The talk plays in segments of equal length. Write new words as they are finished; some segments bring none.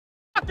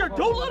Dr.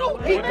 Doolittle?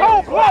 He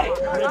cold-blooded.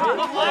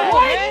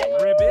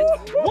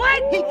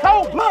 What? He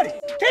cold-blooded.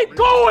 Keep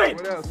going.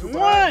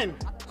 1,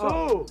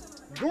 2,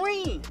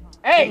 green.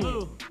 Hey.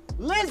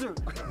 Lizard.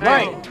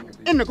 Right.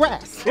 In the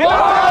grass. Oh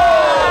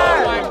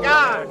my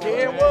God.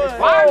 Here it was.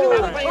 Why are you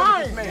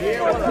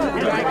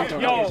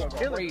Yo.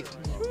 Crazy.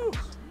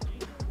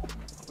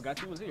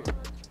 Forgot you was here.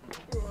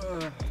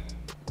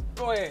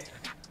 Go ahead.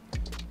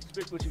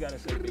 Spit what you gotta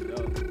say, big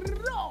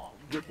dog.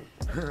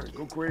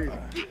 Go crazy.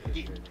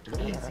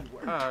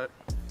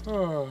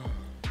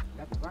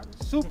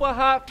 Super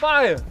hot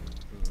fire.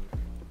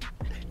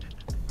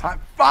 Hot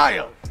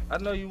fire. I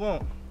know you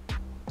won't.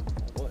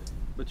 What?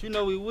 But you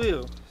know we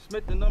will.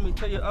 Smith and me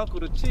tell your uncle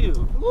to chill.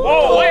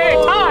 Whoa, wait,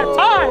 time.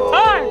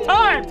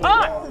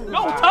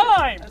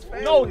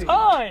 No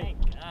time.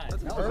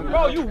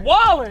 Bro, you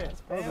wildin'.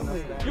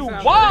 You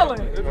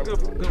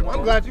wildin'.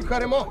 I'm glad you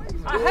cut him off.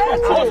 I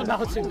had told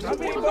about you.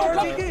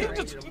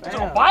 Just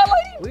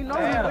violating? We know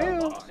he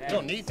will. You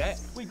don't need that.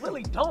 We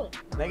really don't.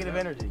 Negative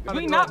energy.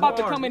 We not about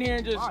to come in here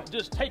and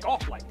just take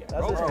off like that.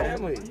 That's his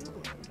family.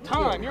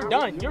 Time, you're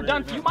done. You're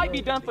done. You might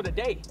be done for the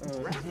day.